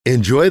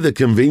Enjoy the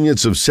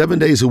convenience of 7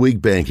 days a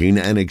week banking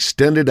and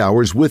extended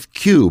hours with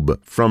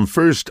Cube from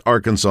First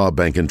Arkansas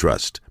Bank and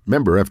Trust.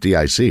 Member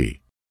FDIC.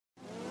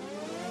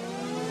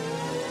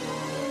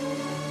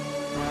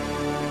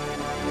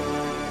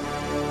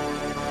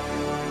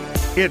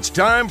 It's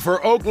time for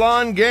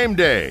Oaklawn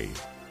Gameday,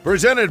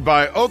 presented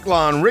by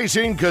Oaklawn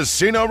Racing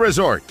Casino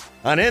Resort.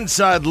 An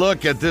inside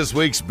look at this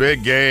week's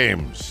big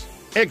games,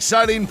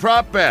 exciting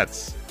prop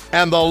bets,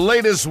 and the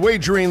latest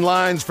wagering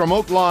lines from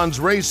Oaklawn's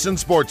Race and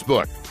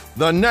Sportsbook,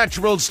 the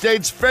natural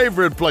state's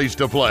favorite place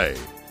to play.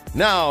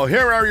 Now,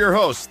 here are your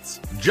hosts,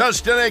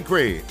 Justin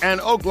Acree and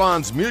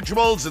Oaklawn's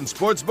Mutuals and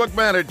Sportsbook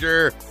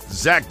Manager,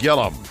 Zach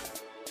Gillum.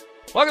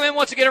 Welcome in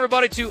once again,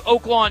 everybody, to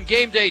Oaklawn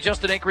Gameday.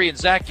 Justin Acree and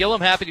Zach Gillum,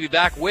 happy to be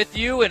back with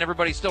you, and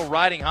everybody's still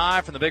riding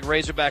high from the big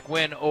Razorback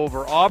win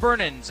over Auburn.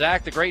 And,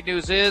 Zach, the great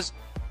news is,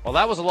 well,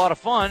 that was a lot of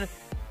fun.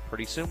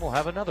 Pretty soon we'll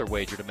have another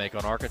wager to make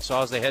on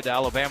Arkansas as they head to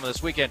Alabama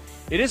this weekend.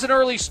 It is an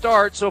early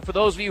start, so for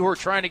those of you who are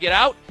trying to get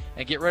out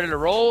and get ready to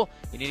roll,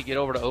 you need to get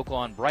over to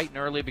Oaklawn bright and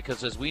early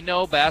because, as we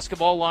know,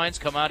 basketball lines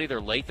come out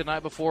either late the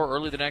night before or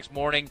early the next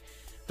morning.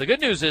 The good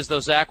news is, though,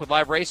 Zach, with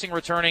live racing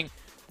returning,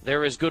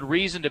 there is good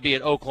reason to be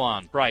at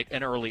Oaklawn bright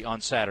and early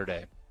on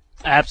Saturday.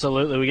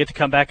 Absolutely. We get to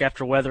come back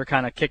after weather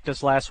kind of kicked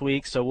us last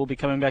week, so we'll be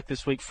coming back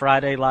this week.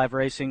 Friday, live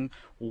racing,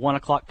 1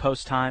 o'clock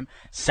post time.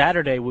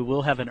 Saturday, we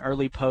will have an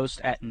early post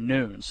at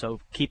noon, so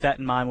keep that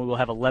in mind. We will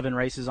have 11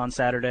 races on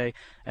Saturday,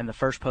 and the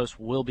first post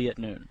will be at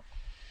noon.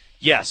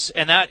 Yes,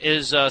 and that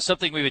is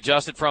something we've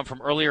adjusted from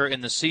earlier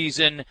in the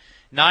season.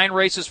 9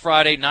 races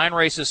Friday, 9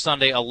 races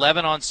Sunday,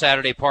 11 on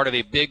Saturday, part of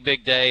a big,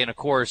 big day. And, of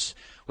course,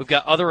 we've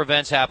got other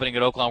events happening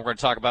at Oaklawn we're going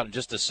to talk about in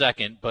just a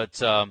second,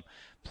 but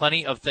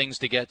plenty of things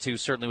to get to,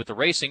 certainly with the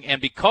racing.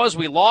 And because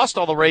we lost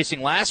all the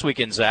racing last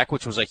weekend, Zach,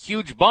 which was a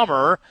huge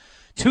bummer,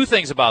 2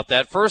 things about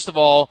that. First of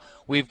all,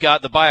 we've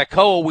got the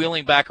Bayakoa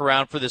wheeling back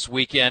around for this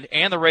weekend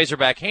and the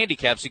Razorback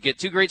handicaps. You get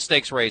 2 great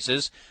stakes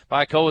races.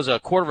 Bayakoa is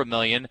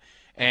 $250,000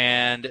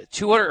 and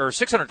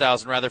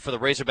 $600,000 rather for the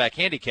Razorback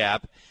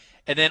handicap.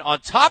 And then on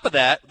top of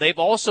that, they've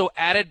also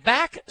added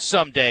back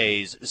some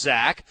days,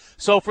 Zach.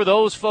 So for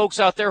those folks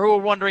out there who are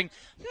wondering,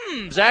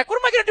 Zach,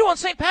 what am I going to do on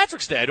St.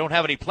 Patrick's Day? I don't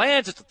have any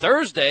plans. It's a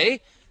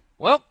Thursday.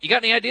 Well, you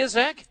got any ideas,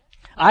 Zach?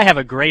 I have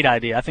a great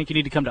idea. I think you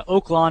need to come to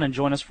Oaklawn and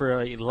join us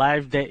for a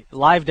live day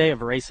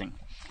of racing.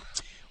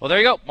 Well, there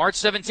you go. March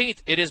 17th.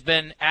 It has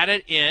been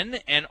added in,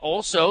 and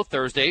also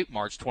Thursday,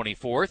 March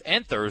 24th,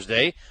 and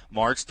Thursday,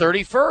 March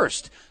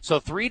 31st. So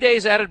 3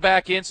 days added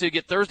back in, so you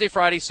get Thursday,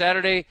 Friday,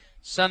 Saturday,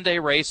 Sunday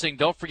racing.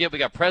 Don't forget we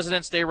got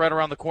President's Day right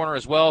around the corner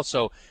as well.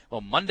 So,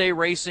 Monday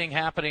racing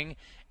happening,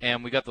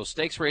 and we got those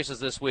stakes races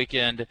this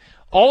weekend.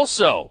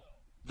 Also,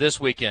 this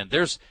weekend,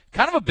 there's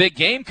kind of a big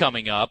game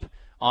coming up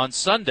on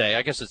Sunday.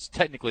 I guess it's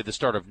technically the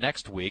start of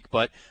next week,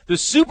 but the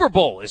Super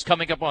Bowl is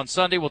coming up on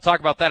Sunday. We'll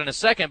talk about that in a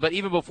second. But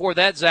even before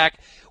that, Zach,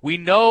 we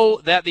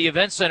know that the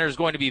event center is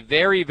going to be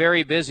very,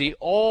 very busy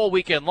all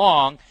weekend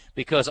long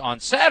because on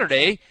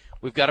Saturday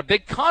we've got a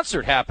big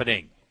concert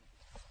happening.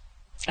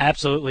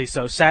 Absolutely.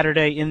 So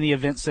Saturday in the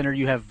event center,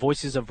 you have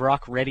Voices of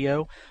Rock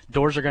Radio.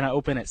 Doors are going to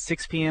open at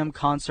 6 p.m.,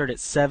 concert at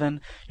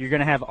 7. You're going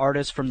to have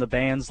artists from the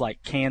bands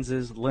like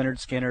Kansas, Leonard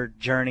Skinner,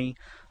 Journey.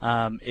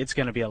 It's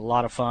going to be a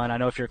lot of fun. I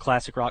know if you're a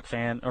classic rock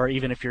fan, or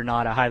even if you're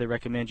not, I highly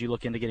recommend you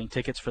look into getting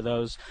tickets for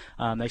those.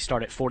 They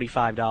start at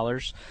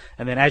 $45.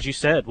 And then, as you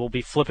said, we'll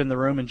be flipping the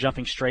room and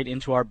jumping straight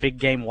into our big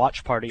game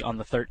watch party on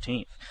the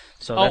 13th.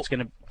 So that's going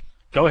to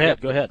Go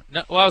ahead.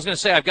 No, well, I was going to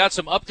say, I've got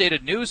some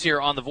updated news here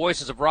on the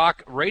Voices of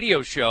Rock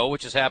radio show,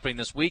 which is happening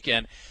this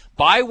weekend.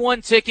 Buy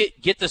one ticket,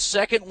 get the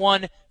second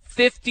one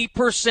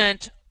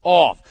 50%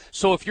 off.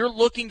 So if you're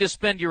looking to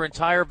spend your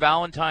entire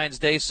Valentine's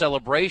Day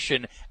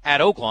celebration at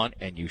Oaklawn,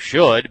 and you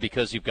should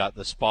because you've got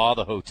the spa,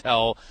 the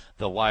hotel,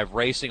 the live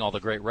racing, all the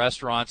great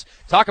restaurants,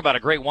 talk about a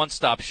great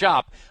one-stop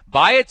shop.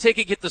 Buy a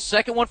ticket, get the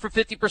second one for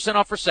 50%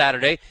 off for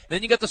Saturday.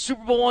 Then you got the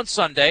Super Bowl on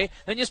Sunday.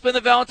 Then you spend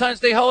the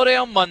Valentine's Day holiday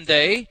on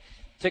Monday.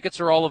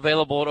 Tickets are all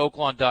available at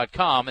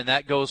Oaklawn.com, and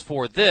that goes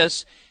for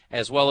this,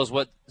 as well as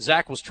what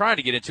Zach was trying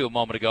to get into a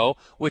moment ago,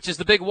 which is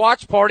the big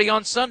watch party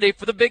on Sunday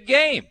for the big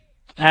game.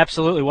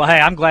 Absolutely. Well,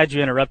 hey, I'm glad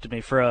you interrupted me.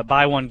 For a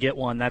buy one, get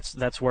one,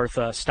 that's worth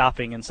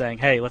stopping and saying,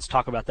 hey, let's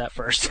talk about that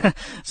first.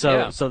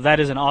 So that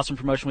is an awesome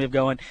promotion we have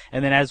going.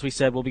 And then, as we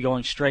said, we'll be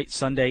going straight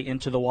Sunday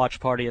into the watch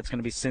party. It's going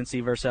to be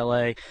Cincy versus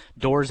L.A.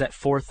 Doors at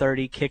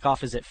 4:30.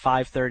 Kickoff is at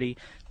 5:30.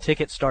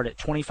 Tickets start at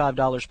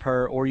 $25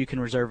 per, or you can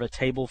reserve a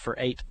table for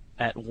 8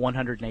 at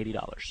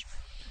 $180.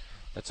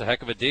 That's a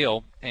heck of a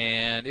deal,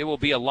 and it will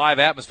be a live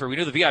atmosphere. We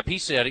knew the VIP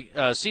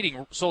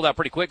seating sold out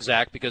pretty quick,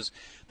 Zach, because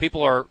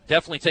people are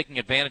definitely taking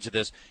advantage of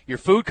this. Your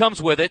food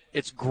comes with it.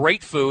 It's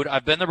great food.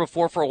 I've been there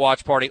before for a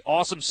watch party.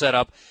 Awesome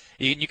setup.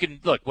 You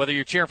can, look, whether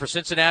you're cheering for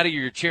Cincinnati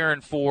or you're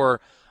cheering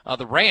for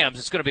the Rams.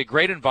 It's going to be a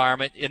great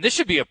environment, and this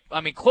should be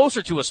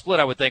closer to a split,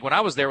 I would think. When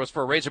I was there, it was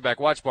for a Razorback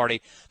watch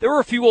party. There were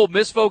a few Ole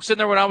Miss folks in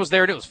there when I was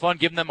there, and it was fun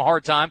giving them a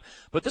hard time.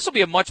 But this will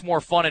be a much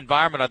more fun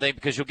environment, I think,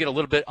 because you'll get a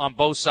little bit on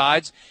both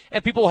sides,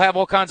 and people will have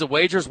all kinds of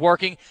wagers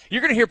working.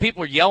 You're going to hear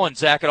people yelling,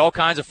 Zach, at all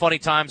kinds of funny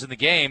times in the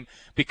game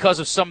because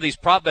of some of these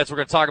prop bets we're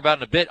going to talk about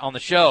in a bit on the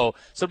show.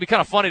 So it'll be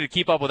kind of funny to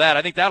keep up with that.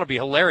 I think that'll be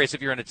hilarious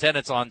if you're in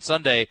attendance on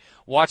Sunday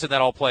watching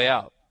that all play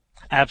out.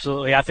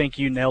 Absolutely. I think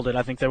you nailed it.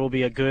 I think there will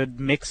be a good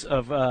mix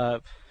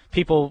of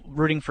people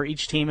rooting for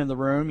each team in the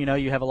room. You know,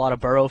 you have a lot of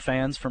Burrow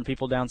fans from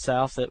people down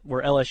south that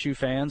were LSU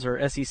fans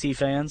or SEC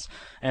fans,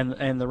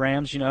 and the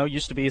Rams, you know,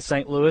 used to be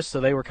St. Louis, so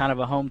they were kind of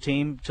a home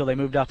team until they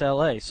moved out to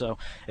L.A. So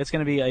it's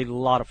going to be a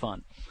lot of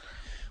fun.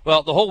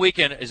 Well, the whole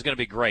weekend is going to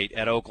be great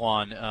at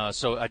Oaklawn,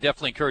 so I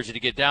definitely encourage you to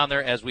get down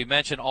there. As we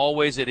mentioned,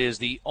 always it is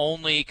the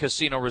only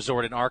casino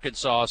resort in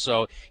Arkansas,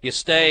 so you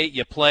stay,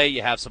 you play,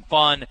 you have some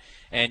fun,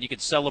 and you can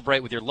celebrate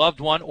with your loved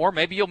one, or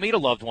maybe you'll meet a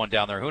loved one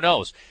down there. Who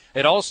knows?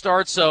 It all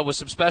starts with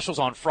some specials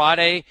on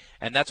Friday,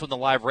 and that's when the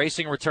live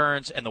racing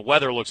returns, and the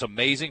weather looks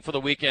amazing for the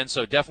weekend,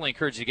 so definitely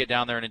encourage you to get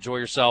down there and enjoy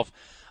yourself.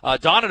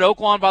 Dawn at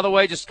Oaklawn, by the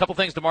way, just a couple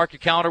things to mark your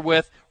calendar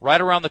with.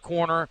 Right around the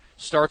corner,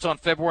 starts on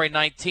February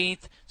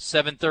 19th,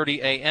 7:30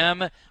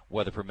 a.m.,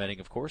 weather permitting,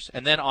 of course.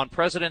 And then on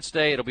President's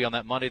Day, it'll be on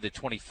that Monday, the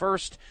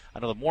 21st. I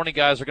know the morning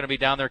guys are going to be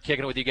down there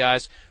kicking it with you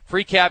guys.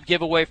 Free cap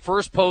giveaway,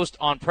 first post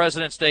on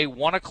President's Day,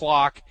 1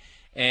 o'clock.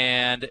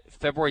 And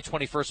February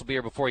 21st will be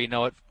here before you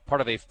know it,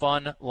 part of a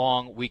fun,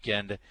 long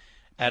weekend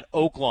at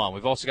Oaklawn.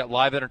 We've also got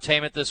live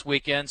entertainment this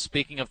weekend.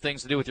 Speaking of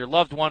things to do with your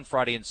loved one,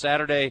 Friday and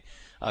Saturday,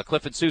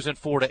 Cliff and Susan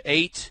 4 to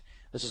 8.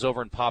 This is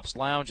over in Pop's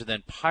Lounge, and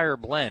then Pyre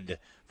Blend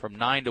from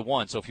 9 to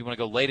 1. So if you want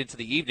to go late into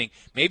the evening,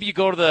 maybe you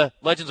go to the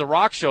Legends of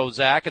Rock show,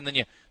 Zach, and then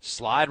you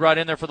slide right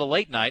in there for the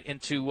late night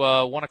into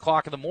 1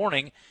 o'clock in the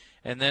morning,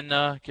 and then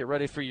get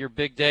ready for your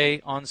big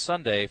day on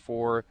Sunday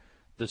for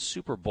the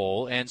Super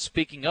Bowl. And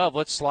speaking of,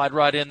 let's slide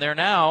right in there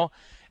now,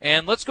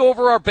 and let's go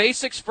over our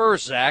basics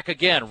first, Zach.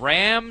 Again,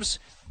 Rams,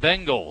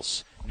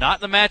 Bengals. Not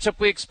the matchup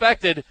we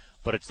expected,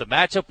 but it's the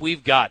matchup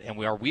we've got,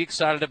 and are we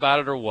excited about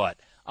it or what?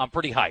 I'm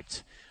pretty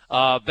hyped.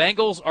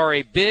 Bengals are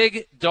a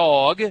big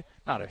dog,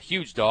 not a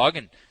huge dog,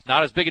 and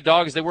not as big a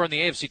dog as they were in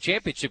the AFC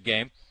Championship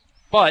game,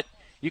 but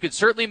you can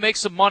certainly make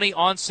some money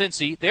on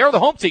Cincy. They are the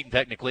home team,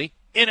 technically,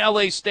 in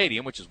LA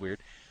Stadium, which is weird,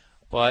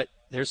 but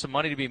there's some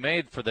money to be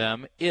made for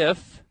them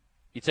if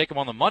you take them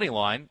on the money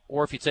line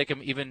or if you take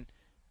them even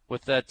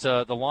with that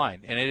the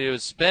line. And it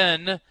has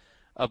been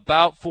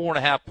about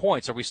 4.5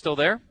 points. Are we still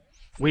there?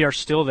 We are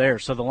still there.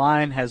 So the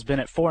line has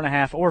been at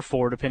 4.5 or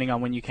 4, depending on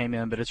when you came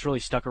in, but it's really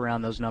stuck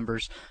around those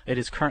numbers. It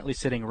is currently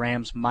sitting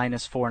Rams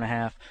minus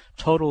 4.5.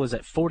 Total is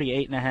at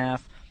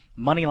 48.5.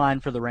 Money line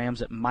for the Rams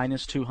at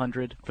minus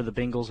 200. For the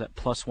Bengals at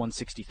plus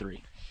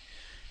 163.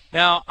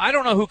 Now, I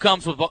don't know who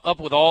comes up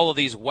with all of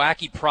these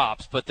wacky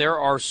props, but there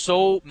are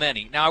so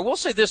many. Now, I will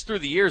say this through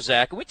the years,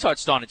 Zach, and we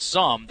touched on it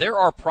some. There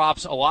are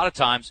props a lot of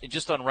times,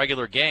 just on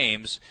regular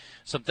games,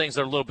 some things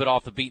that are a little bit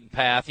off the beaten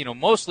path. You know,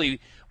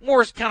 mostly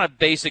more kind of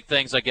basic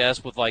things, I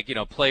guess, with like, you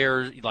know,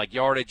 players, like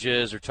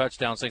yardages or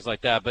touchdowns, things like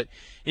that. But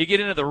you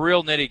get into the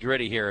real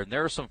nitty-gritty here, and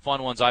there are some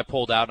fun ones I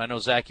pulled out. And I know,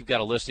 Zach, you've got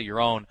a list of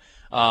your own.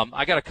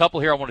 I got a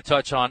couple here I want to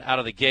touch on out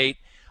of the gate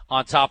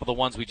on top of the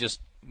ones we just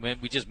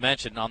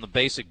mentioned on the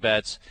basic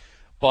bets.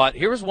 But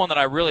here's one that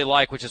I really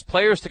like, which is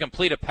players to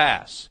complete a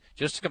pass.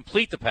 Just to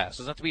complete the pass.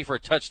 Doesn't have to be for a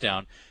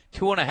touchdown.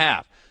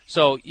 2.5.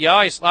 So you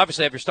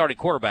obviously have your starting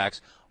quarterbacks.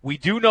 We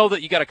do know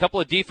that you got a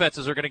couple of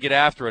defenses that are going to get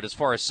after it as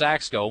far as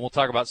sacks go, and we'll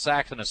talk about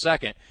sacks in a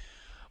second.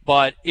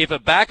 But if a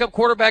backup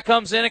quarterback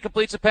comes in and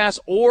completes a pass,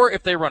 or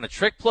if they run a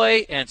trick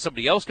play and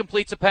somebody else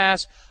completes a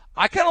pass,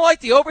 I kind of like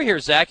the over here,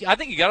 Zach. I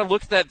think you got to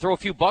look at that and throw a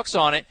few bucks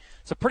on it.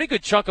 It's a pretty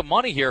good chunk of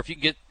money here if you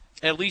can get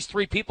at least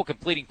 3 people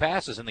completing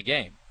passes in the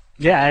game.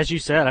 Yeah, as you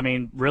said, I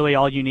mean, really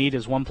all you need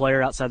is one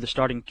player outside the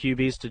starting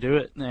QBs to do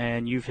it,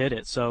 and you've hit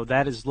it. So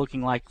that is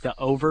looking like the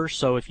over.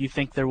 So if you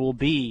think there will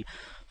be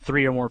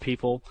 3 or more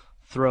people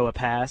throw a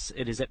pass,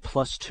 it is at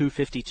plus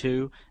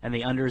 252, and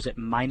the under is at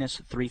minus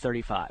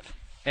 335.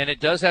 And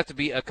it does have to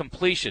be a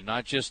completion,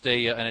 not just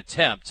an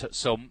attempt.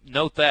 So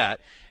note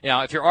that.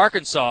 Now, if you're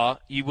Arkansas,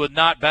 you would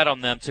not bet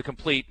on them to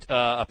complete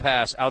a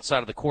pass outside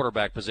of the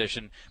quarterback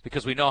position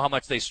because we know how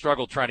much they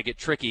struggled trying to get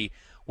tricky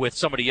with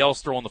somebody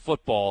else throwing the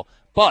football.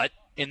 But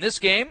in this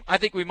game, I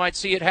think we might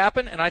see it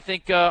happen, and I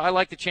think I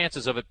like the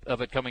chances of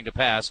it coming to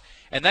pass.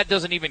 And that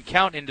doesn't even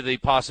count into the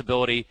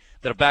possibility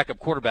that a backup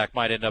quarterback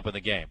might end up in the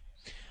game.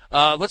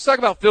 Let's talk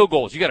about field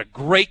goals. You got a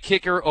great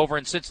kicker over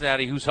in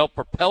Cincinnati who's helped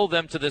propel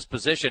them to this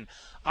position.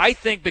 I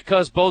think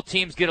because both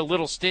teams get a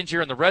little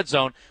stingier in the red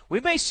zone, we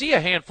may see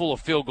a handful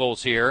of field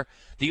goals here.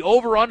 The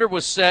over-under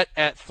was set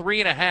at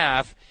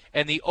 3.5,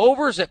 and the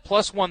over's at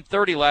plus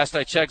 130 last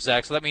I checked,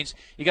 Zach. So that means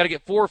you got to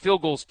get 4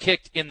 field goals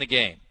kicked in the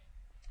game.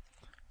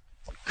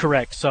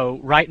 Correct. So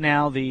right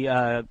now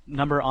the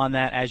number on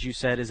that, as you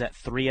said, is at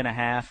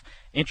 3.5.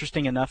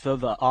 Interesting enough, though,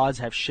 the odds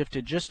have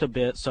shifted just a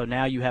bit. So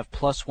now you have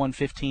plus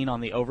 115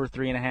 on the over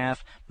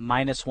 3.5,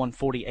 minus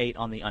 148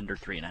 on the under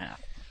 3.5.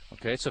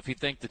 Okay, so if you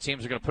think the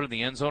teams are going to put it in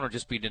the end zone or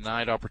just be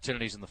denied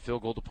opportunities in the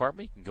field goal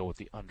department, you can go with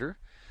the under.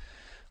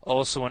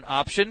 Also an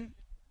option.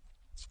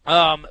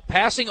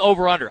 Passing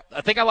over-under.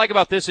 I think I like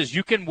about this is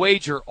you can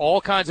wager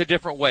all kinds of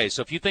different ways.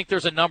 So if you think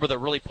there's a number that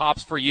really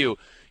pops for you,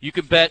 you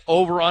can bet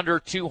over-under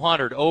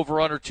 200,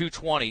 over-under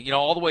 220,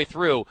 all the way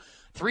through.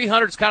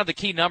 300 is kind of the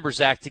key number,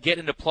 Zach, to get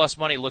into plus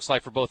money, it looks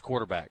like, for both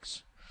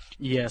quarterbacks.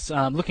 Yes,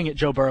 looking at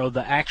Joe Burrow,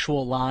 the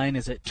actual line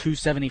is at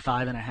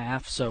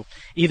 275.5. So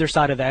either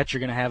side of that,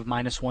 you're going to have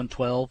minus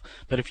 112.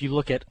 But if you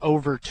look at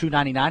over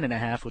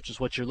 299.5, which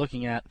is what you're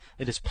looking at,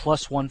 it is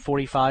plus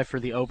 145 for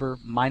the over,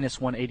 minus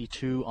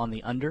 182 on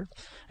the under.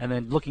 And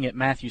then looking at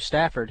Matthew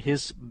Stafford,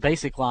 his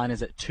basic line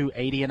is at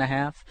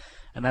 280.5.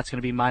 And that's going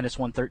to be minus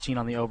 113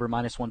 on the over,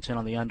 minus 110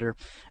 on the under.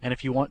 And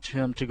if you want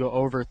him to go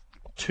over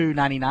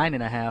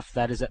 299.5,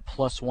 that is at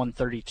plus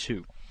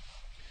 132.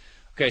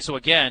 Okay, so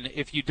again,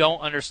 if you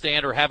don't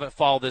understand or haven't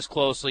followed this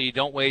closely, you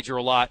don't wager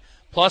a lot,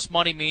 plus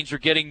money means you're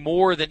getting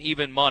more than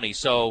even money.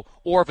 So,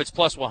 or if it's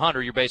plus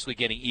 100, you're basically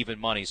getting even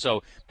money.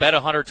 So bet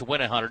 100 to win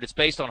 100. It's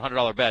based on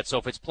 $100 bet. So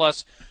if it's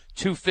plus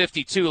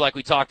 252, like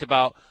we talked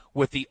about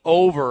with the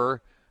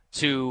over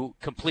to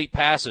complete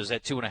passes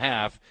at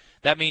 2.5,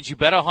 that means you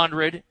bet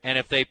 100, and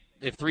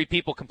if three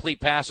people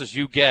complete passes,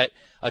 you get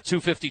a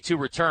 252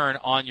 return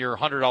on your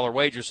 $100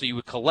 wager. So you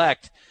would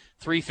collect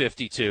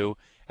 352.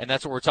 And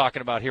that's what we're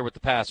talking about here with the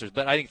passers.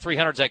 But I think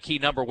 300 is that key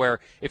number where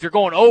if you're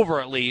going over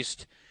at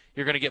least,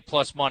 you're going to get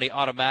plus money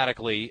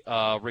automatically,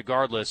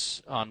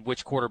 regardless on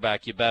which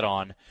quarterback you bet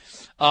on.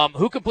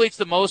 Who completes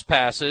the most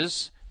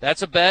passes?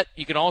 That's a bet.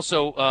 You can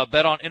also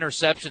bet on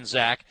interceptions,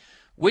 Zach.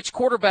 Which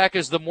quarterback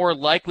is the more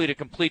likely to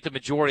complete the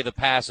majority of the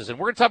passes? And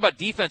we're going to talk about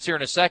defense here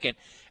in a second.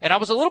 And I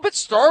was a little bit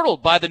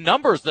startled by the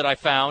numbers that I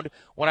found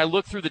when I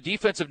looked through the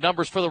defensive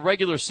numbers for the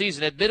regular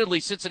season. Admittedly,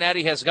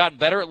 Cincinnati has gotten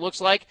better, it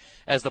looks like,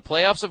 as the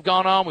playoffs have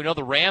gone on. We know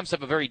the Rams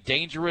have a very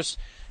dangerous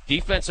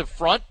defensive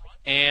front.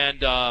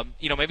 And,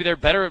 maybe they're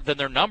better than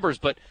their numbers,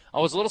 but I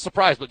was a little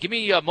surprised. But give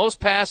me most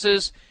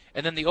passes,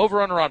 and then the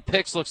over-under on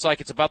picks looks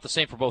like it's about the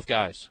same for both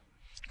guys.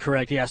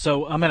 Correct, yeah.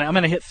 So I'm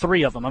gonna hit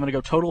three of them. I'm gonna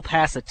go total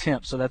pass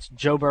attempts. So that's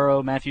Joe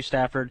Burrow, Matthew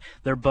Stafford.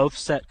 They're both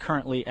set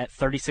currently at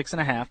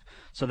 36.5.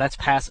 So that's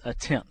pass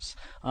attempts.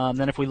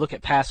 Then if we look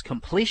at pass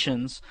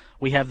completions,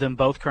 we have them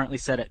both currently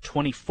set at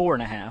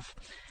 24.5.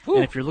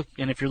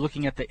 And if you're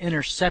looking at the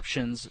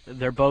interceptions,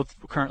 they're both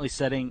currently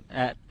setting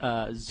at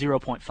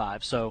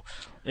 0.5. So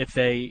if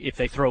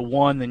they throw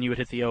one, then you would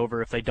hit the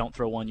over. If they don't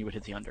throw one, you would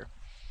hit the under.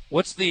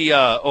 What's the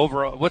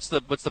over? What's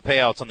the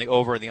payouts on the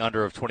over and the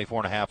under of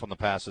 24.5 on the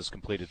passes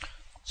completed?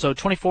 So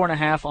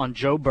 24.5 on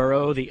Joe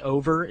Burrow. The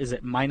over is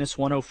at minus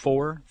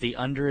 104. The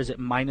under is at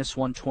minus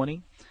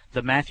 120.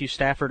 The Matthew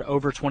Stafford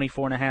over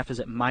 24.5 is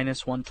at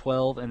minus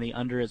 112, and the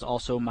under is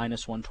also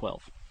minus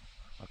 112.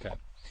 Okay.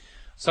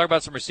 Let's talk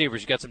about some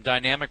receivers. You got some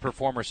dynamic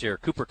performers here.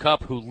 Cooper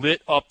Kupp, who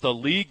lit up the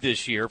league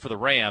this year for the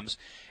Rams,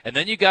 and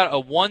then you got a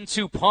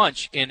 1-2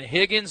 punch in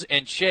Higgins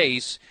and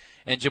Chase.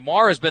 And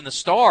Jamar has been the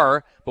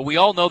star, but we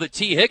all know that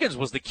T. Higgins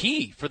was the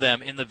key for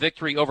them in the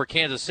victory over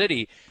Kansas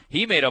City.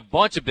 He made a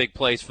bunch of big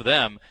plays for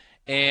them.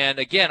 And,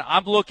 again,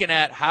 I'm looking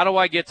at how do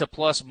I get to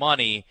plus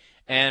money.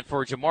 And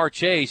for Jamar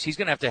Chase, he's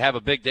going to have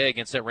a big day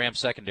against that Rams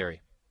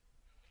secondary.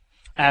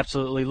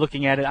 Absolutely.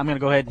 Looking at it, I'm going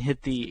to go ahead and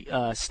hit the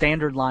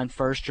standard line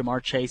first.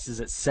 Jamar Chase is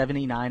at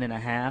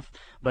 79.5.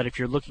 But if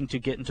you're looking to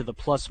get into the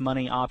plus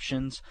money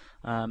options,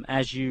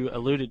 as you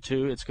alluded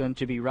to, it's going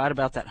to be right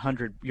about that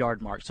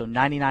 100-yard mark. So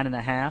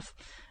 99.5,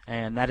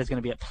 and that is going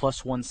to be at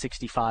plus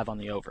 165 on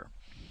the over.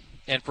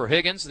 And for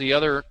Higgins, the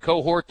other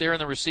cohort there in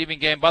the receiving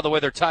game, by the way,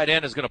 their tight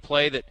end is going to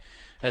play that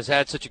has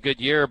had such a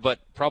good year, but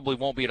probably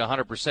won't be at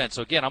 100%.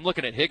 So, again, I'm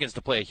looking at Higgins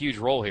to play a huge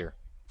role here.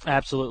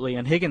 Absolutely.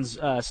 And Higgins'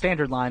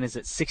 standard line is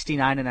at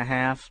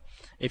 69.5.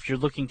 If you're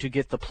looking to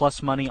get the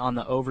plus money on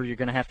the over, you're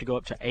going to have to go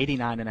up to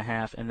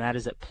 89.5, and that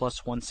is at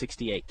plus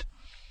 168.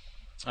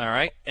 All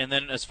right. And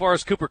then as far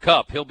as Cooper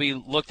Kupp, he'll be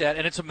looked at,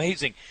 and it's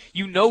amazing.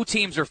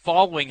 Teams are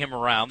following him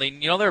around.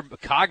 They're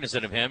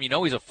cognizant of him.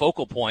 He's a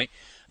focal point.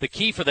 The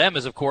key for them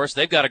is, of course,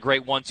 they've got a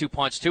great 1-2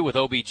 punch, too, with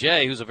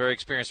OBJ, who's a very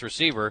experienced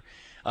receiver.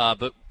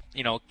 But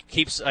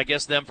keeps, I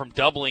guess, them from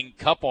doubling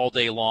Kupp all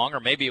day long,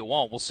 or maybe it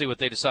won't. We'll see what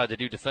they decide to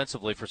do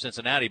defensively for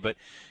Cincinnati. But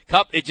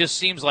Kupp, it just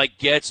seems like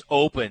gets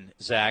open,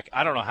 Zach.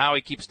 I don't know how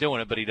he keeps doing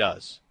it, but he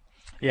does.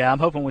 Yeah, I'm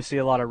hoping we see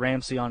a lot of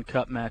Ramsey on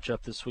Kupp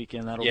matchup this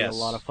weekend. That'll be a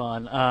lot of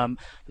fun.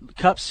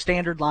 Kupp's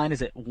standard line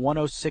is at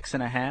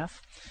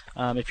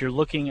 106.5. If you're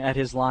looking at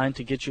his line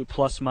to get you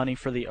plus money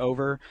for the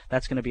over,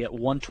 that's going to be at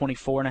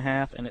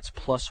 124.5, and it's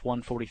plus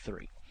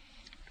 143.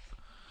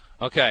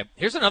 Okay,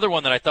 here's another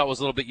one that I thought was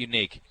a little bit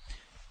unique.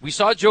 We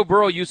saw Joe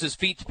Burrow use his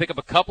feet to pick up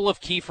a couple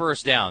of key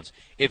first downs.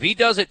 If he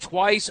does it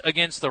twice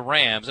against the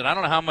Rams, and I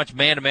don't know how much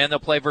man-to-man they'll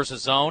play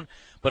versus zone,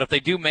 but if they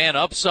do man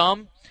up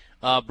some,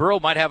 Burrow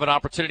might have an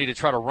opportunity to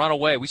try to run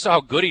away. We saw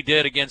how good he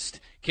did against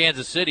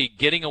Kansas City,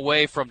 getting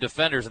away from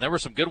defenders, and there were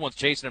some good ones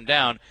chasing him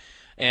down.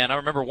 And I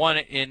remember one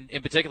in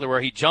particular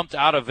where he jumped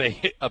out of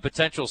a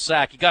potential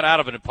sack. He got out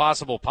of an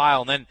impossible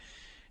pile and then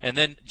and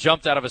then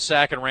jumped out of a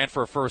sack and ran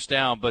for a first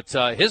down. But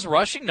his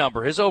rushing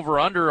number, his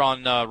over-under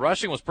on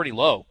rushing was pretty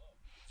low.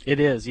 It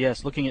is,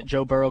 yes. Looking at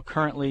Joe Burrow,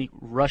 currently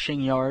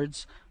rushing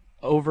yards,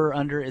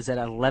 over-under is at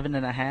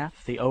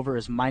 11.5. The over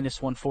is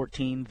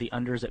 -114. The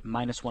under is at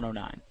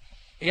 -109.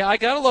 Yeah, I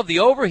got to love the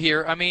over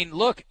here. I mean,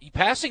 look,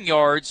 passing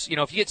yards,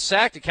 if you get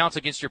sacked, it counts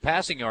against your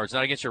passing yards,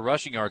 not against your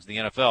rushing yards in the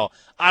NFL.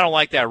 I don't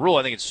like that rule.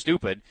 I think it's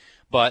stupid,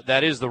 but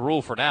that is the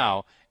rule for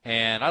now.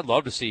 And I'd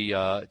love to see,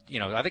 I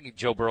think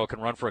Joe Burrow can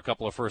run for a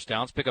couple of first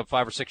downs, pick up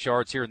 5 or 6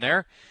 yards here and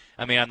there.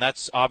 I mean, and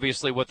that's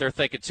obviously what they're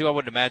thinking, too. I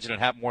wouldn't imagine it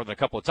happened more than a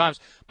couple of times.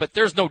 But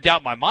there's no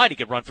doubt in my mind he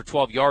could run for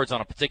 12 yards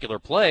on a particular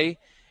play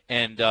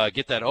and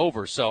get that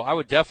over. So I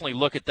would definitely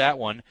look at that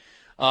one.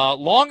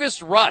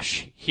 Longest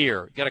rush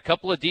here. Got a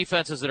couple of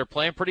defenses that are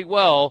playing pretty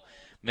well,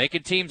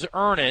 making teams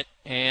earn it.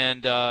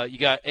 And you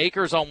got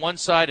Akers on one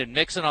side and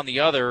Mixon on the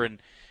other. And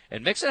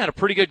Mixon had a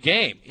pretty good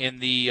game in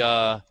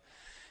the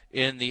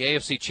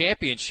AFC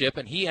Championship,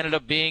 and he ended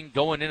up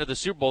going into the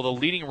Super Bowl, the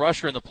leading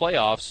rusher in the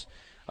playoffs.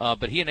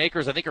 But he and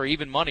Akers, I think, are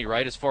even money,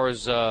 right, as far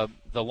as the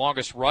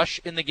longest rush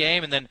in the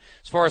game. And then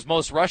as far as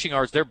most rushing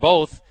yards, they're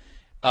both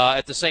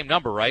at the same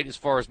number, right, as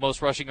far as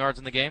most rushing yards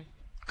in the game?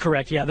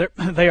 Correct, yeah.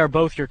 They are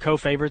both your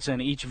co-favorites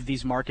in each of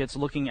these markets.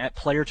 Looking at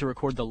player to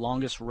record the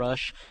longest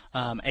rush,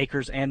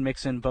 Akers and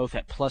Mixon both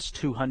at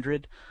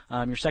 +200.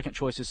 Your second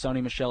choice is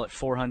Sony Michel at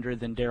 400,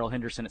 then Darrell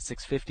Henderson at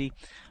 650.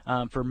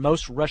 For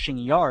most rushing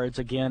yards,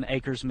 again,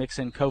 Akers,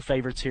 Mixon,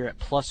 co-favorites here at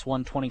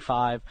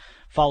 +125,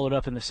 followed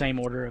up in the same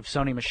order of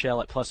Sony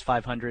Michel at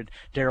 +500,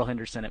 Darrell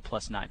Henderson at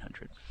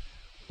 +900.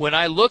 When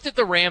I looked at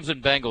the Rams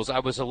and Bengals, I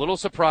was a little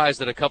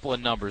surprised at a couple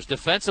of numbers.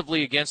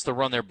 Defensively against the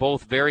run, they're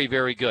both very,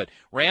 very good.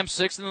 Rams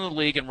 6th in the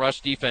league in rush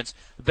defense.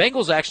 The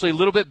Bengals actually a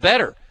little bit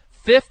better.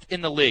 5th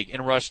in the league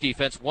in rush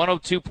defense,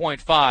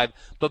 102.5.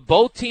 But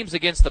both teams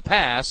against the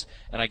pass,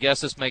 and I guess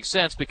this makes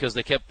sense because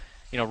they kept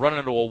running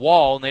into a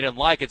wall and they didn't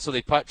like it, so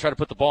they try to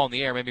put the ball in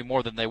the air, maybe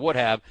more than they would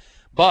have.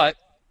 But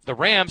the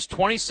Rams,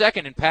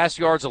 22nd in pass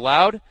yards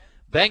allowed.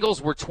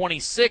 Bengals were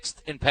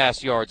 26th in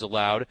pass yards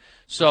allowed.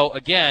 So,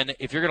 again,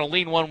 if you're going to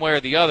lean one way or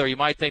the other, you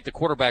might think the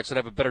quarterbacks would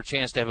have a better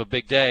chance to have a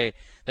big day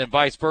than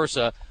vice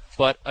versa.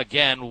 But,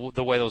 again,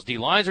 the way those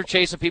D-lines are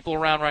chasing people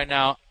around right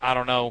now, I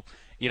don't know.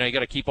 You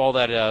got to keep all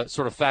that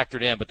sort of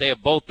factored in. But they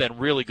have both been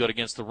really good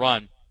against the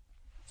run.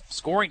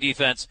 Scoring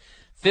defense,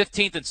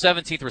 15th and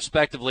 17th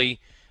respectively,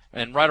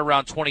 and right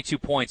around 22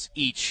 points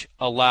each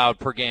allowed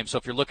per game. So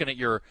if you're looking at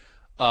your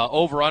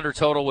over-under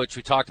total, which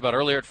we talked about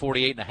earlier at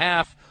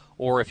 48.5,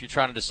 or if you're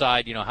trying to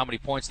decide, how many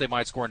points they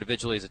might score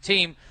individually as a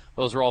team,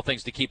 those are all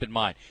things to keep in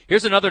mind.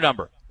 Here's another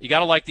number. You got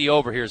to like the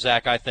over here,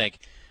 Zach, I think.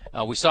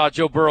 We saw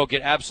Joe Burrow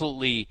get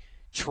absolutely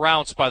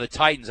trounced by the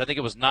Titans. I think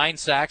it was 9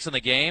 sacks in the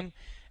game.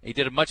 He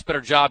did a much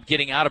better job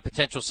getting out of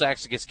potential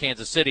sacks against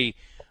Kansas City.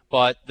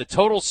 But the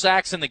total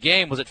sacks in the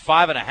game was at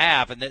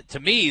 5.5. And to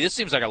me, this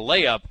seems like a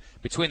layup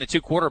between the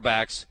two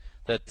quarterbacks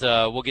that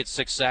will get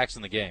 6 sacks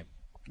in the game.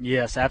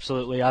 Yes,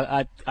 absolutely.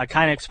 I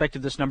kind of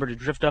expected this number to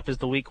drift up as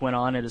the week went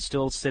on. It is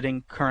still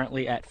sitting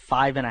currently at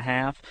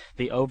 5.5.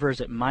 The over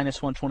is at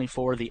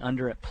 -124. The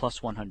under at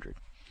 +100.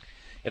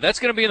 Yeah, that's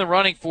going to be in the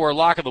running for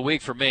lock of the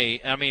week for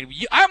me. I mean,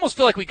 I almost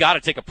feel like we got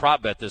to take a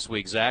prop bet this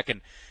week, Zach. And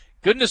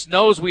goodness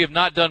knows we have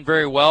not done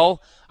very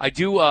well. I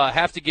do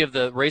have to give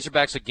the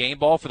Razorbacks a game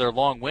ball for their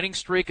long winning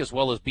streak as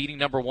well as beating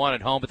number 1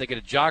 at home. But they get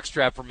a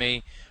jockstrap from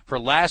me for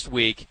last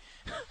week.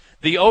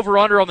 The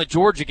over-under on the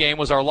Georgia game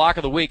was our lock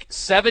of the week.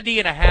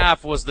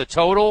 70.5 was the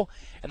total,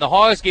 and the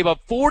Hogs gave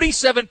up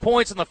 47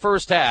 points in the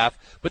first half,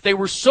 but they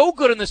were so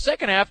good in the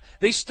second half,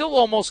 they still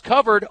almost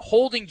covered,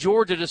 holding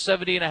Georgia to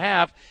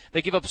 70.5.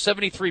 They gave up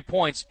 73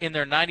 points in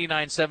their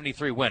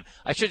 99-73 win.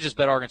 I should just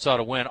bet Arkansas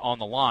to win on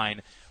the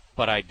line,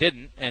 but I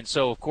didn't, and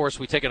so, of course,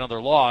 we take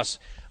another loss.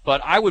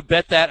 But I would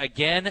bet that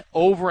again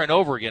over and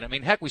over again. I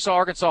mean, heck, we saw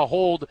Arkansas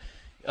hold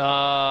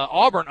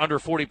Auburn under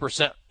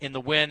 40% in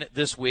the win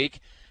this week.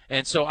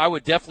 And so I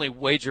would definitely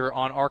wager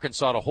on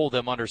Arkansas to hold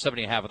them under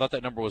 70.5. I thought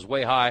that number was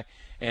way high.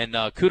 And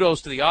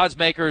kudos to the odds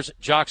makers,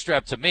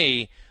 jockstrap to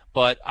me.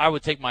 But I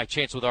would take my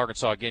chance with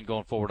Arkansas again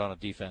going forward on a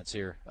defense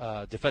here,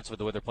 defensively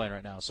the way they're playing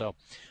right now. So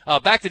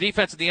back to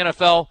defense in the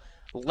NFL.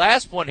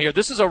 Last one here.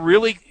 This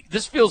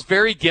feels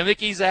very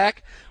gimmicky,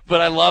 Zach,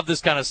 but I love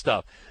this kind of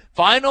stuff.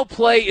 Final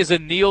play is a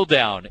kneel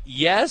down.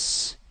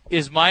 Yes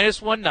is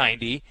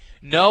 -190.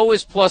 No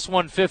is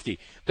 +150.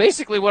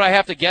 Basically what I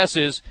have to guess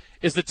is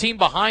the team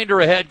behind or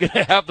ahead going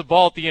to have the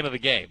ball at the end of the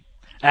game?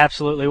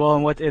 Absolutely. Well,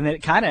 and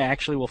it kind of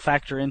actually will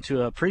factor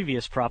into a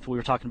previous prop we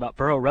were talking about,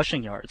 Burrow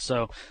rushing yards.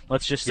 So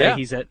let's just say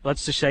he's at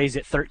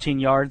 13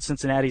 yards.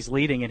 Cincinnati's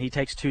leading, and he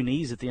takes 2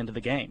 knees at the end of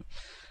the game.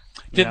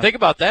 Didn't think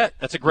about that.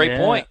 That's a great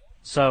point.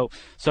 So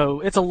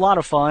it's a lot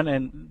of fun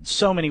and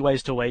so many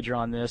ways to wager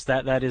on this.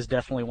 That is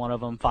definitely one of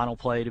them. Final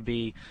play to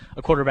be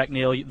a quarterback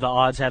kneel. The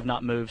odds have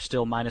not moved.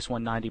 Still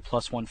 -190,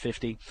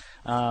 +150.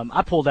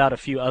 I pulled out a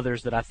few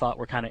others that I thought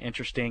were kind of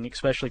interesting,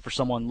 especially for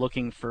someone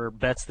looking for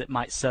bets that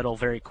might settle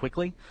very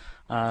quickly.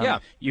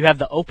 You have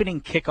the opening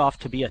kickoff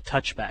to be a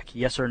touchback.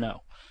 Yes or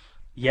no?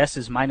 Yes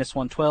is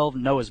 -112.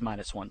 No is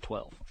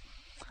 -112.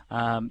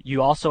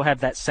 You also have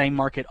that same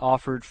market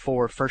offered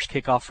for first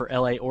kickoff for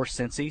LA or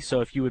Cincy.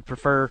 So if you would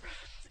prefer,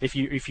 if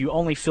you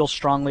only feel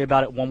strongly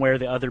about it one way or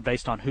the other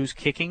based on who's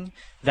kicking,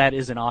 that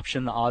is an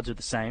option. The odds are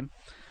the same.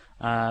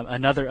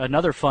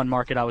 Another fun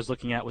market I was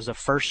looking at was a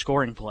first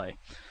scoring play.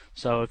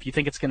 So if you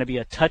think it's going to be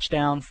a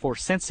touchdown for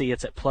Cincy,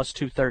 it's at plus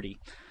 230.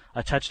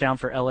 A touchdown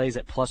for LA is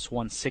at plus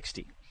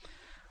 160.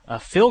 A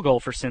field goal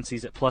for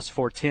Cincy's at plus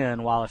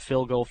 410, while a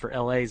field goal for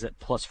LA's at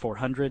plus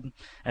 400,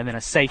 and then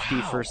a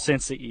safety for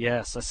Cincy.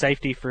 Yes, a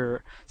safety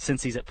for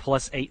Cincy's at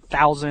plus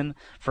 8,000,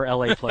 for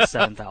LA plus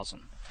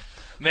 7,000.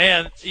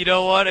 Man, you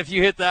know what? If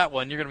you hit that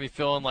one, you're going to be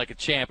feeling like a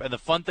champ. And the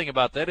fun thing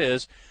about that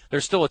is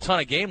there's still a ton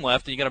of game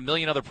left, and you got a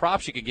million other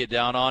props you can get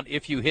down on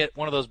if you hit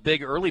one of those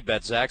big early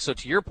bets, Zach. So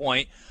to your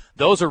point,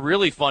 those are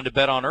really fun to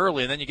bet on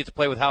early, and then you get to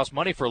play with house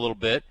money for a little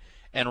bit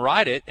and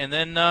ride it, and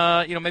then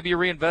maybe you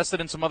reinvest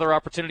it in some other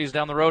opportunities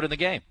down the road in the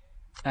game.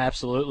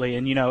 Absolutely.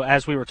 And,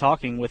 as we were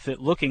talking, with it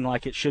looking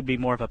like it should be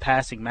more of a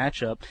passing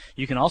matchup,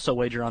 you can also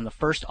wager on the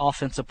first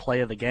offensive play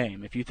of the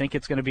game. If you think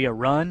it's going to be a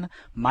run,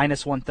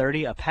 minus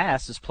 130, a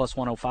pass is plus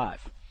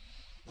 105.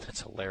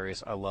 That's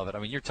hilarious. I love it. I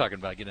mean, you're talking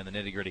about getting in the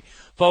nitty-gritty.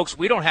 Folks,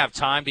 we don't have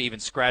time to even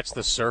scratch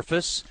the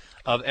surface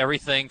of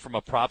everything from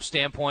a prop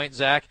standpoint,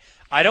 Zach.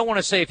 I don't want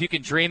to say if you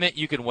can dream it,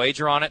 you can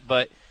wager on it,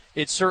 but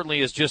it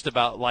certainly is just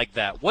about like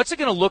that. What's it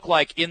going to look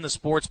like in the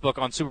sports book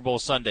on Super Bowl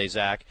Sunday,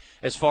 Zach,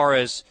 as far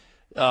as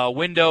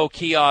window,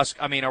 kiosk?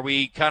 I mean, are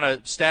we kind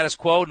of status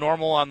quo,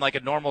 normal on like a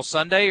normal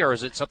Sunday, or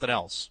is it something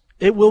else?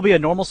 It will be a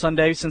normal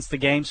Sunday since the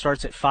game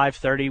starts at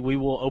 5:30. We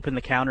will open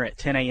the counter at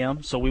 10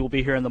 a.m., so we will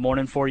be here in the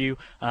morning for you.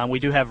 We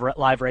do have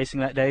live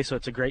racing that day, so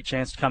it's a great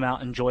chance to come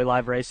out and enjoy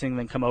live racing,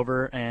 then come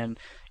over and,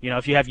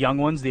 if you have young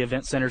ones, the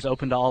event center is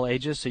open to all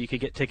ages, so you could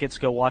get tickets,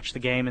 go watch the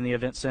game in the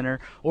event center.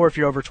 Or if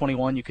you're over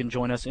 21, you can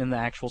join us in the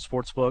actual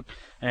sports book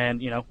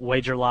and,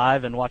 wager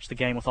live and watch the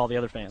game with all the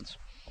other fans.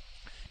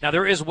 Now,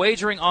 there is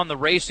wagering on the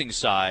racing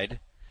side,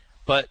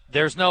 but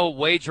there's no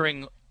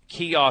wagering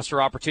kiosks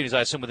or opportunities,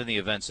 I assume, within the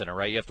event center,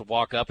 right? You have to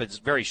walk up. It's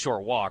a very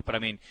short walk, but I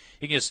mean,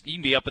 you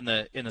can be up in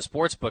the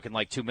sports book in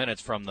like 2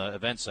 minutes from the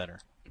event center.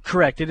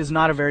 Correct. It is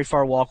not a very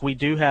far walk. We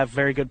do have,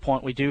 very good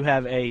point, we do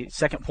have a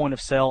second point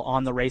of sale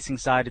on the racing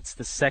side. It's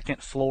the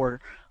second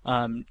floor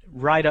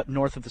right up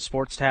north of the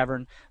Sports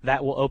Tavern.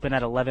 That will open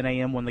at 11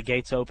 a.m. when the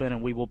gates open,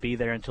 and we will be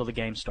there until the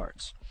game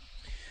starts.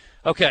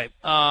 Okay,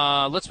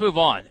 let's move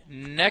on.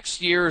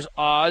 Next year's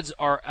odds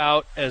are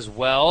out as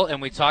well, and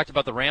we talked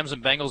about the Rams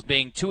and Bengals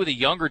being two of the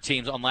younger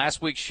teams on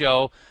last week's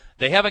show.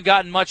 They haven't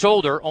gotten much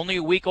older, only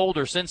a week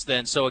older since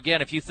then. So,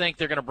 again, if you think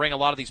they're going to bring a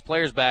lot of these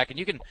players back, and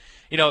you can,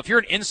 if you're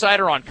an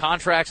insider on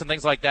contracts and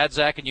things like that,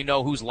 Zach, and you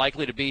know who's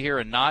likely to be here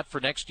and not for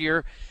next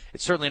year,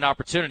 it's certainly an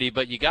opportunity.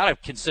 But you got to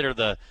consider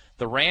the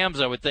Rams,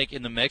 I would think,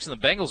 in the mix,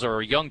 and the Bengals are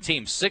a young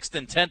team, 6th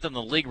and 10th in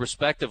the league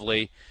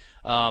respectively.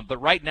 But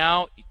right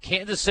now,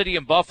 Kansas City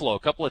and Buffalo, a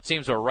couple of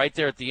teams who are right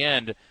there at the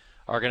end,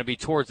 are going to be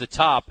towards the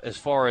top as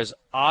far as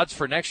odds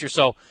for next year.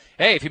 So,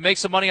 hey, if you make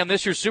some money on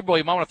this year's Super Bowl,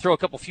 you might want to throw a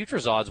couple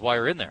futures odds while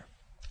you're in there.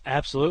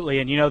 Absolutely,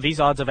 and these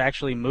odds have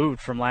actually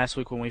moved from last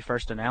week when we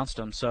first announced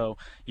them. So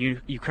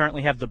you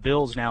currently have the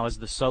Bills now as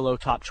the solo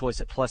top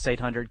choice at plus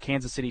 800.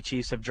 Kansas City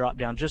Chiefs have dropped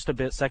down just a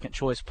bit, second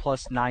choice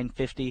plus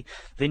 950.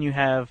 Then you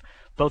have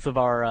both of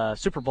our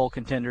Super Bowl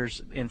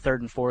contenders in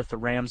third and fourth, the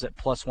Rams at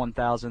plus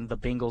 1,000, the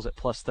Bengals at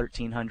plus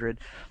 1,300,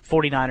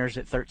 49ers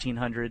at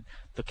 1,300,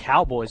 the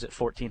Cowboys at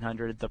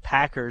 1,400, the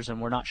Packers,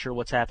 and we're not sure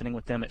what's happening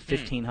with them, at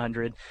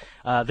 1,500.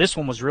 This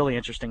one was really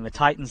interesting. The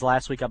Titans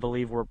last week, I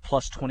believe, were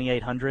plus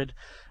 2,800,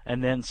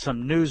 and then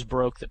some news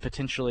broke that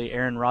potentially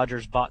Aaron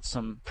Rodgers bought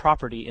some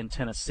property in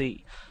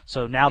Tennessee.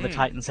 So now the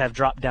Titans have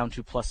dropped down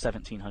to plus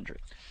 1,700.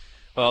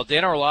 Well,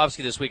 Dan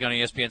Orlovsky this week on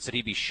ESPN said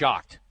he'd be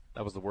shocked.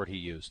 That was the word he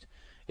used.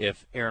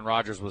 If Aaron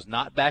Rodgers was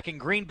not back in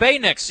Green Bay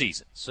next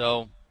season.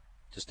 So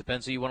just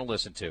depends who you want to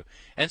listen to.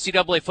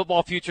 NCAA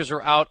football futures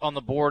are out on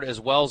the board as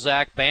well,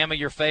 Zach. Bama,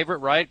 your favorite,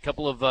 right? A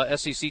couple of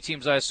SEC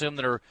teams, I assume,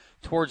 that are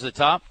towards the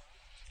top.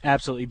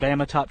 Absolutely.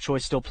 Bama top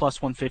choice still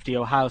plus 150.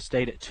 Ohio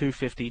State at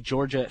 250.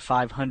 Georgia at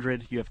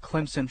 500. You have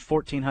Clemson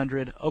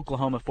 1,400.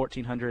 Oklahoma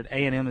 1,400.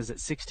 A&M is at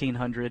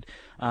 1,600.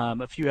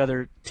 A few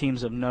other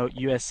teams of note.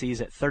 USC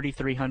is at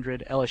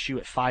 3,300. LSU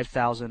at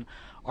 5,000.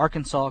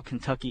 Arkansas,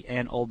 Kentucky,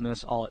 and Ole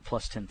Miss all at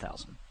plus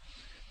 10,000.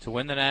 To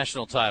win the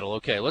national title.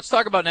 Okay, let's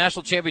talk about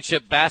national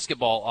championship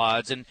basketball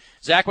odds. And,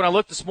 Zach, when I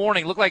looked this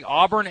morning, it looked like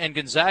Auburn and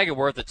Gonzaga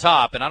were at the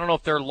top. And I don't know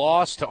if their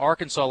loss to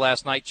Arkansas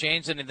last night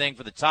changed anything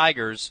for the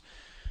Tigers.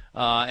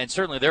 And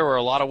certainly there were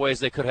a lot of ways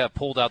they could have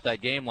pulled out that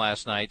game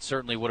last night.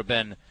 Certainly would have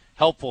been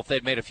helpful if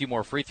they'd made a few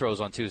more free throws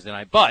on Tuesday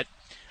night. But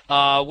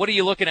what are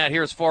you looking at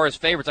here as far as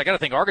favorites? I got to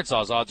think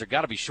Arkansas's odds are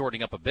got to be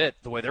shortening up a bit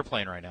the way they're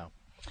playing right now.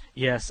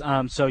 Yes,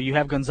 so you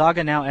have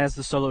Gonzaga now as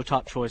the solo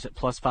top choice at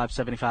plus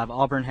 575.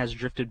 Auburn has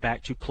drifted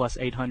back to plus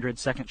 800,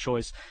 second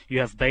choice. You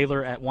have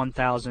Baylor at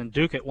 1,000,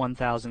 Duke at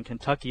 1,000,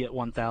 Kentucky at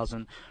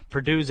 1,000,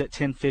 Purdue's at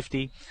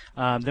 1050.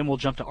 Then we'll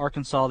jump to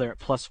Arkansas. They're at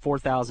plus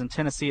 4,000,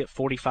 Tennessee at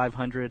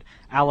 4,500,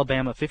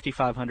 Alabama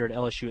 5,500,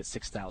 LSU at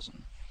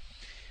 6,000.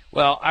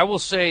 Well, I will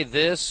say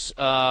this,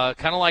 kind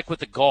of like with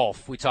the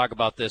golf, we talk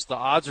about this. The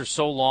odds are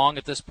so long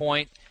at this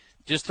point.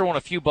 Just throwing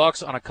a few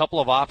bucks on a couple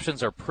of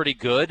options are pretty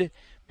good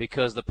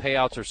because the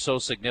payouts are so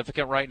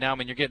significant right now. I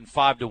mean, you're getting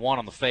 5-1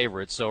 on the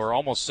favorites, or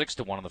almost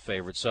 6-1 on the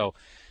favorites. So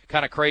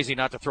kind of crazy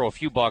not to throw a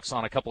few bucks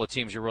on a couple of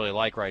teams you really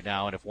like right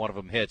now, and if one of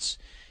them hits,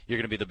 you're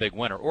going to be the big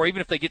winner. Or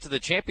even if they get to the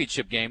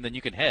championship game, then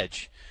you can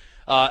hedge.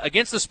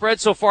 Against the spread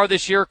so far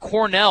this year,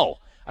 Cornell.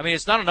 I mean,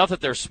 it's not enough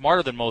that they're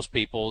smarter than most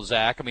people,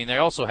 Zach. I mean, they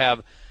also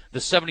have the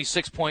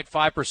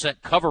 76.5%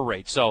 cover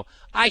rate. So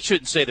I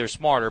shouldn't say they're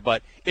smarter,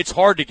 but it's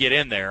hard to get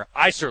in there.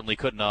 I certainly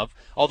couldn't have,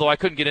 although I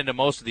couldn't get into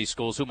most of these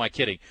schools. Who am I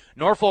kidding?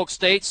 Norfolk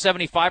State,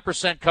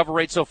 75% cover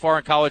rate so far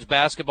in college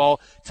basketball.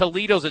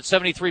 Toledo's at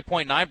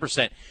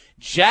 73.9%.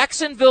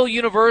 Jacksonville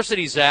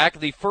University, Zach,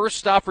 the first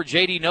stop for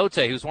J.D. Note,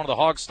 who's one of the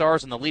Hog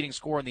Stars and the leading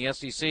scorer in the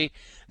SEC.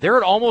 They're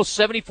at almost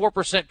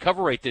 74%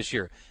 cover rate this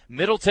year.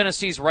 Middle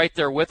Tennessee's right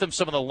there with them.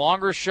 Some of the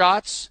longer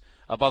shots.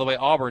 By the way,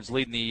 Auburn's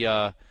leading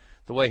the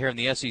way here in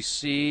the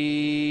SEC.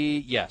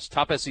 Yes,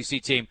 top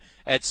SEC team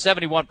at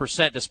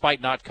 71%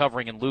 despite not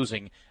covering and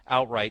losing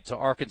outright to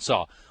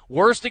Arkansas.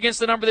 Worst against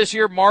the number this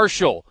year,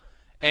 Marshall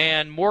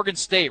and Morgan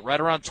State,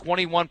 right around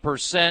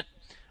 21%.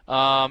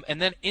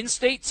 And then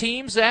in-state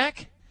teams,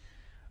 Zach,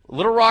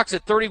 Little Rock's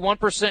at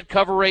 31%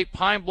 cover rate,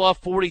 Pine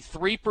Bluff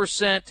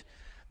 43%.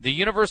 The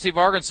University of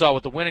Arkansas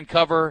with the win and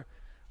cover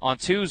on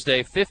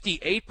Tuesday,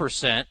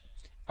 58%.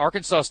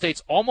 Arkansas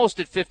State's almost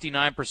at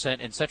 59%,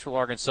 and Central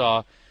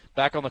Arkansas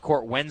back on the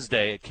court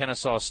Wednesday at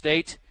Kennesaw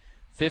State,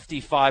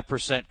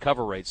 55%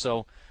 cover rate.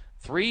 So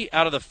 3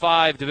 out of the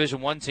 5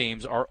 Division I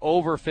teams are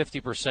over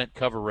 50%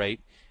 cover rate,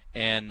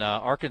 and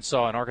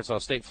Arkansas and Arkansas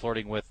State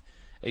flirting with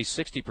a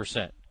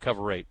 60%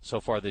 cover rate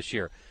so far this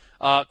year.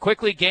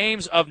 Quickly,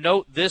 games of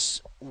note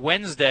this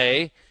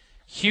Wednesday.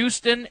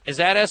 Houston is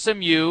at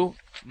SMU,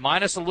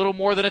 minus a little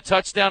more than a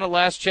touchdown at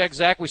last check.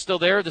 Zach, we still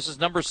there? This is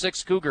number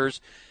 6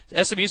 Cougars.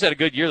 SMU's had a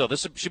good year, though.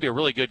 This should be a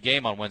really good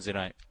game on Wednesday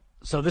night.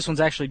 So this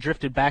one's actually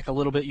drifted back a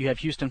little bit. You have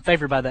Houston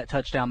favored by that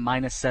touchdown,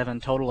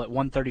 -7, total at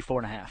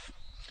 134.5.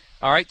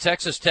 All right,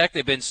 Texas Tech,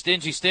 they've been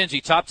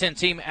stingy. Top 10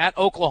 team at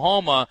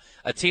Oklahoma,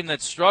 a team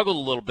that struggled a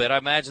little bit. I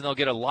imagine they'll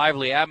get a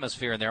lively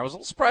atmosphere in there. I was a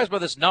little surprised by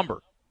this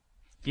number.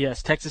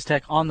 Yes, Texas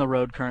Tech on the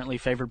road currently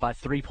favored by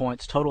 3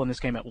 points, total in this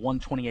game at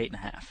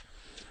 128.5.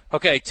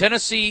 Okay,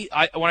 Tennessee,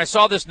 when I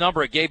saw this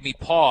number, it gave me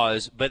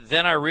pause, but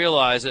then I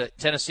realized that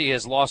Tennessee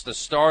has lost a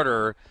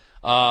starter,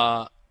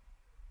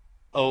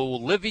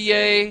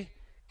 Olivier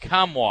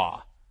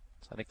Kamwa.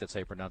 I think that's how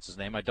you pronounce his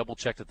name. I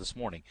double-checked it this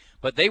morning.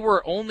 But they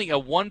were only a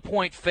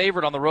 1-point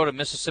favorite on the road at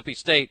Mississippi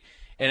State,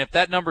 and if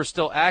that number is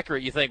still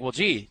accurate, you think, well,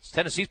 gee,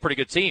 Tennessee's a pretty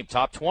good team,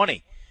 top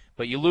 20.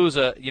 But you lose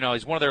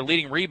he's one of their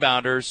leading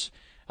rebounders,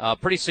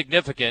 pretty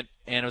significant,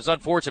 and it was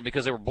unfortunate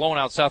because they were blowing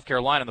out South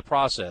Carolina in the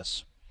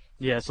process.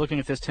 Yes, looking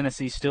at this,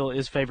 Tennessee still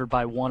is favored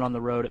by 1 on the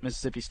road at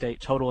Mississippi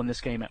State, total in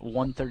this game at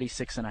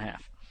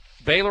 136.5.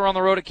 Baylor on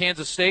the road at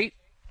Kansas State.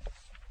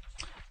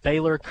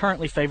 Baylor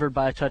currently favored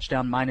by a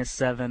touchdown,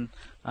 -7,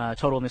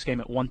 total in this game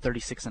at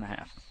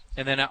 136.5.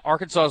 And then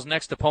Arkansas's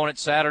next opponent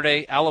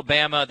Saturday,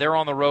 Alabama. They're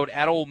on the road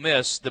at Ole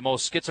Miss, the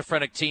most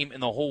schizophrenic team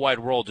in the whole wide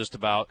world just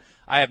about.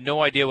 I have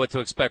no idea what to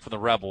expect from the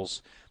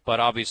Rebels,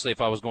 but obviously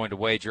if I was going to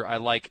wager, I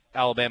like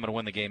Alabama to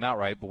win the game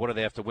outright, but what do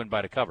they have to win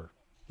by to cover?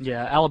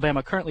 Yeah,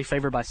 Alabama currently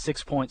favored by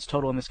 6 points,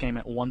 total in this game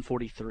at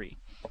 143.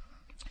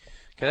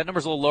 Okay, that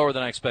number's a little lower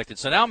than I expected.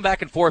 So now I'm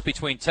back and forth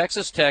between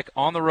Texas Tech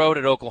on the road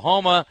at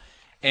Oklahoma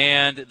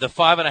and the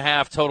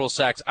 5.5 total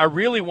sacks. I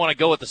really want to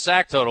go with the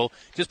sack total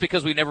just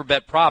because we never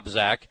bet prop,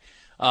 Zach.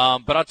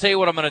 But I'll tell you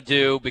what I'm going to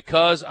do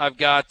because I've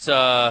got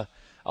a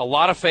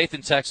lot of faith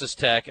in Texas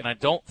Tech, and I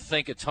don't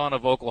think a ton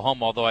of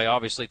Oklahoma, although I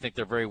obviously think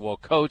they're very well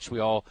coached. We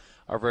all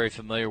are very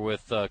familiar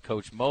with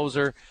Coach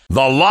Moser.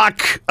 The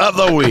lock of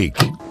the week.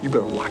 You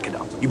better lock it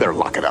up. You better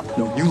lock it up.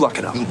 No, you lock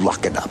it up. You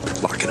lock it up.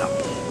 Lock it up.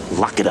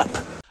 Lock it up.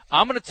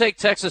 I'm going to take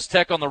Texas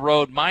Tech on the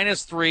road,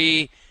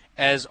 -3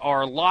 as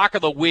our lock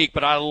of the week,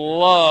 but I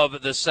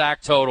love the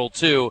sack total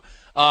too.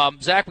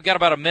 Zach, we got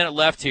about a minute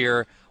left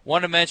here.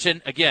 Want to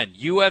mention, again,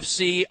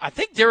 UFC. I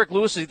think Derek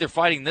Lewis is either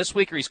fighting this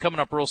week or he's coming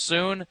up real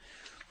soon.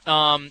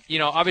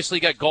 Obviously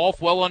you got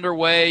golf well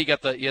underway. You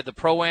had the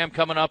Pro-Am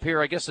coming up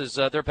here. I guess is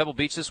they're at Pebble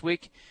Beach this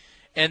week.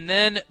 And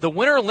then the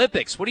Winter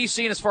Olympics. What are you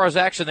seeing as far as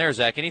action there,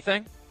 Zach?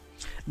 Anything?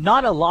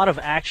 Not a lot of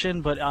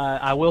action, but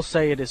I will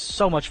say it is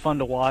so much fun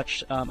to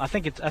watch. I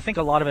think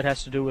a lot of it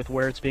has to do with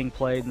where it's being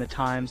played and the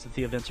times that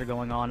the events are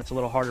going on. It's a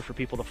little harder for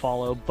people to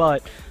follow,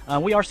 but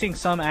we are seeing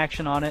some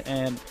action on it.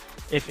 And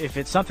if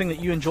it's something that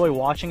you enjoy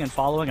watching and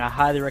following, I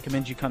highly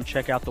recommend you come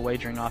check out the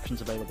wagering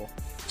options available.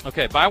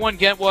 Okay, buy one,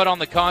 get one on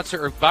the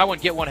concert, or buy one,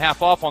 get one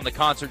half off on the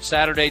concert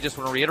Saturday. Just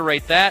want to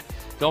reiterate that.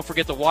 Don't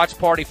forget the watch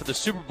party for the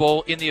Super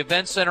Bowl in the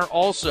Event Center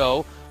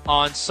also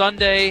on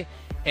Sunday.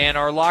 And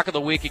our lock of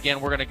the week, again,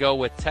 we're going to go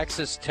with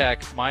Texas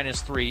Tech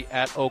 -3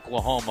 at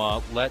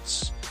Oklahoma.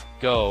 Let's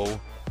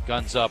go.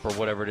 Guns up, or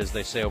whatever it is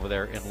they say over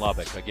there in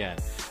Lubbock again.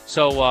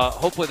 So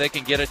hopefully they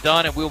can get it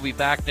done, and we'll be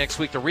back next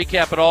week to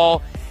recap it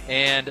all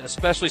and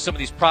especially some of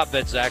these prop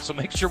bets, Zach. So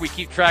make sure we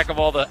keep track of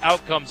all the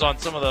outcomes on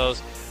some of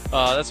those.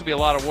 That's going to be a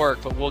lot of work,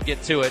 but we'll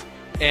get to it.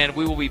 And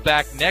we will be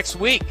back next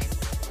week.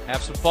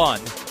 Have some fun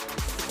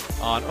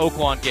on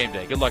Oaklawn Game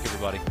Day. Good luck,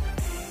 everybody.